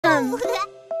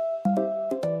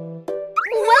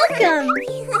welcome!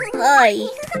 Hi,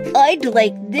 I'd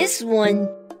like this one.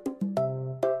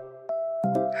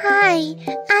 Hi,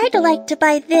 I'd like to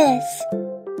buy this.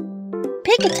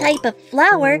 Pick a type of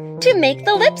flower to make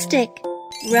the lipstick.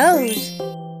 Rose.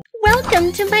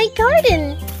 Welcome to my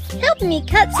garden. Help me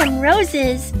cut some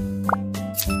roses.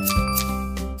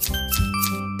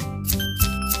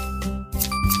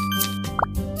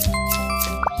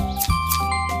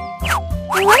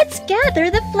 Let's gather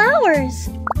the flowers.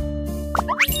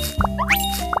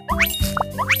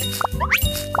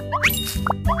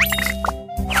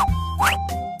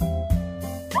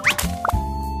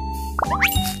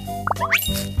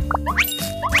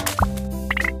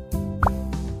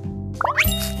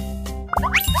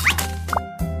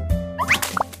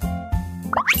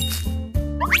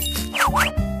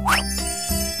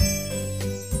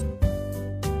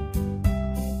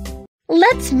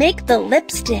 Let's make the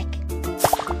lipstick.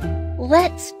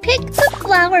 Let's pick the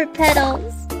flower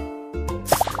petals.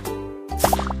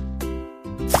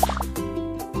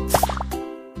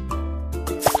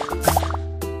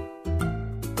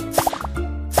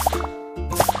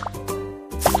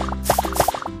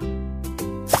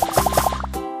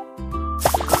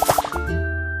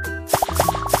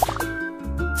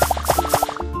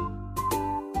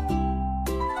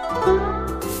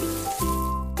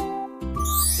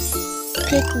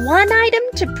 Pick one item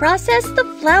to process the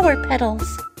flower petals.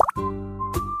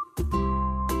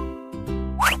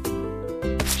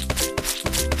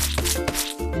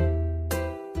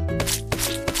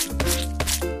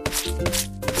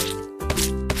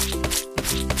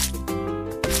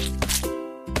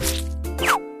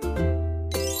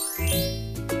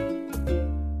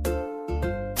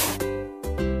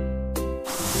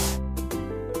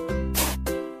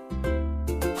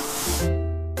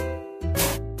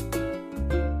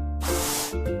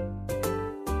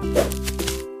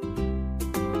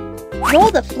 Roll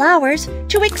the flowers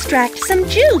to extract some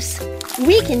juice.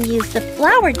 We can use the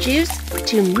flower juice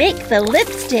to make the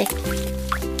lipstick.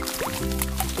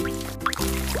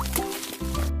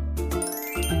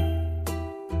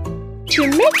 To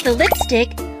make the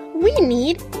lipstick, we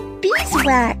need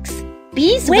beeswax.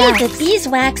 Weigh the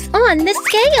beeswax on the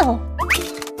scale.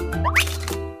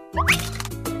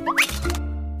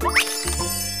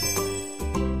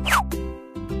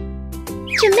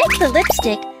 To make the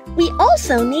lipstick, we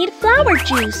also need flower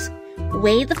juice.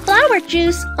 Weigh the flower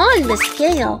juice on the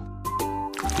scale.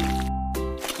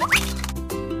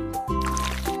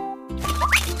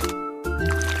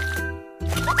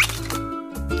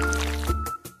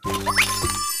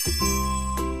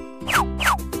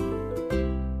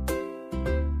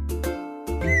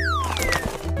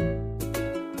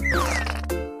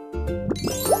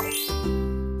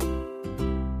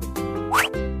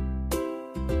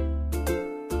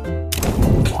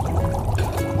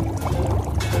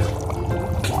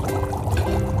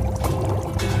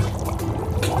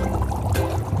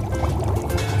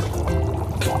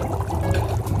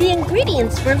 The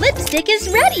ingredients for lipstick is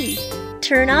ready.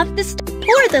 Turn off the stove.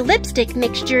 Pour the lipstick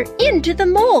mixture into the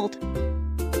mold.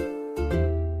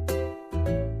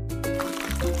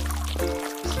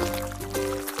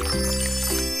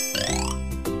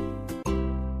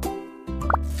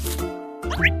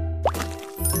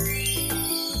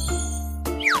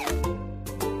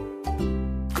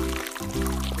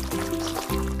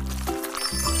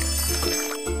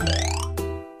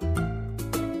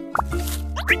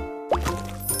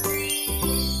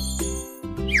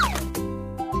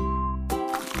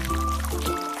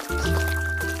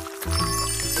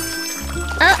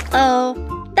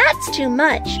 Uh-oh, that's too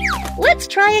much. Let's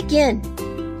try again.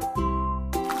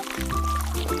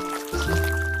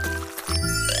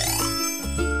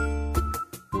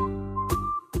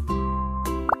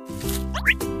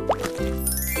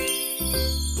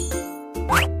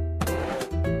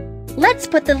 Let's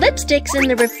put the lipsticks in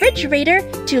the refrigerator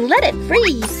to let it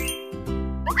freeze.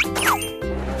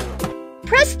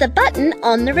 Press the button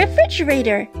on the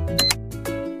refrigerator.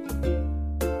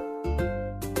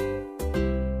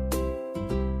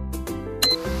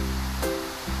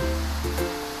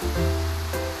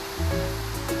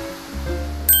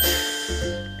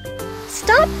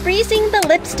 Stop freezing the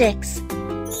lipsticks.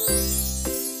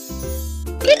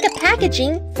 Pick a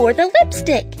packaging for the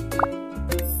lipstick.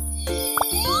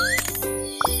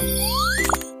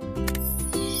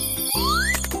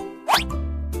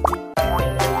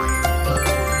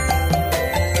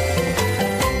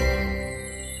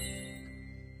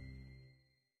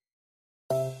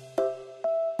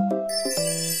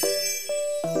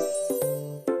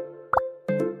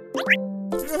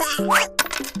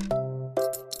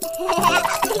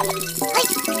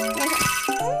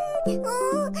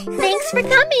 Thanks for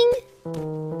coming.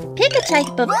 Pick a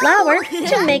type of flower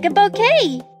to make a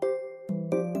bouquet.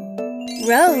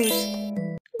 Rose.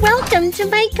 Welcome to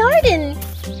my garden.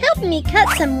 Help me cut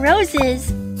some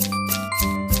roses.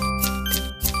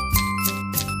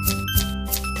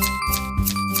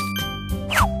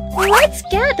 Let's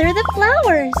gather the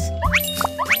flowers.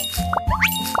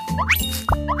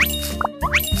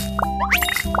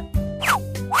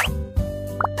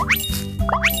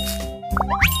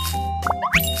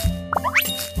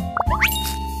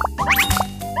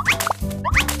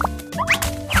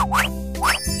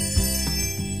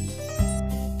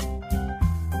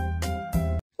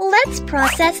 Let's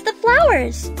process the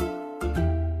flowers.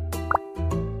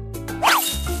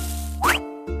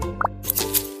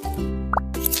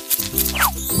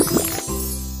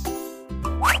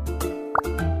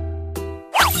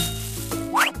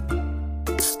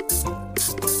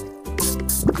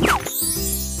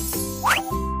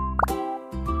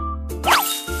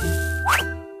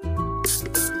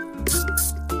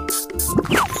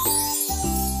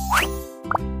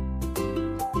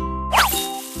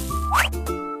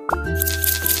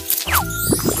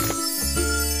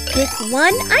 Pick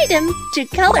one item to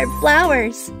color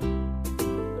flowers.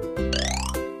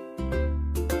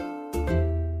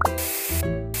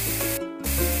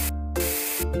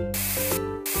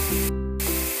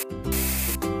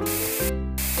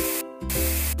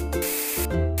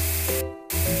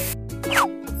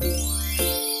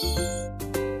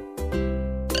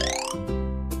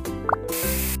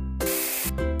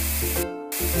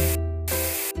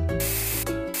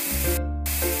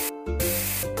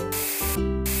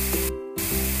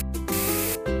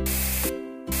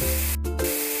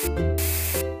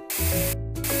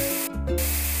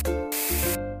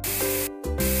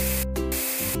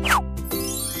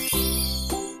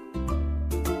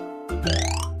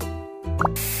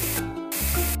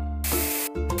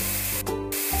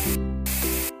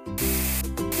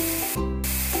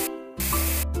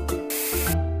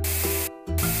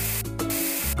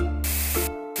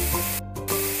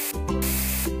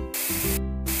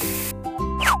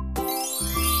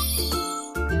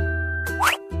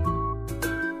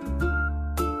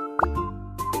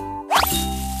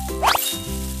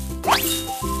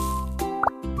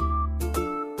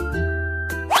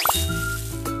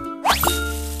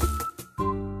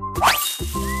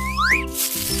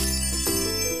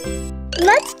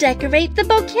 Let's decorate the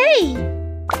bouquet.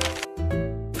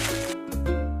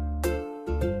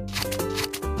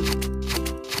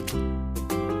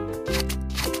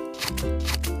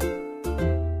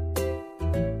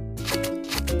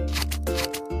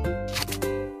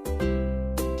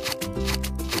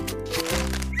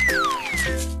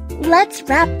 Let's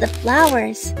wrap the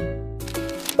flowers.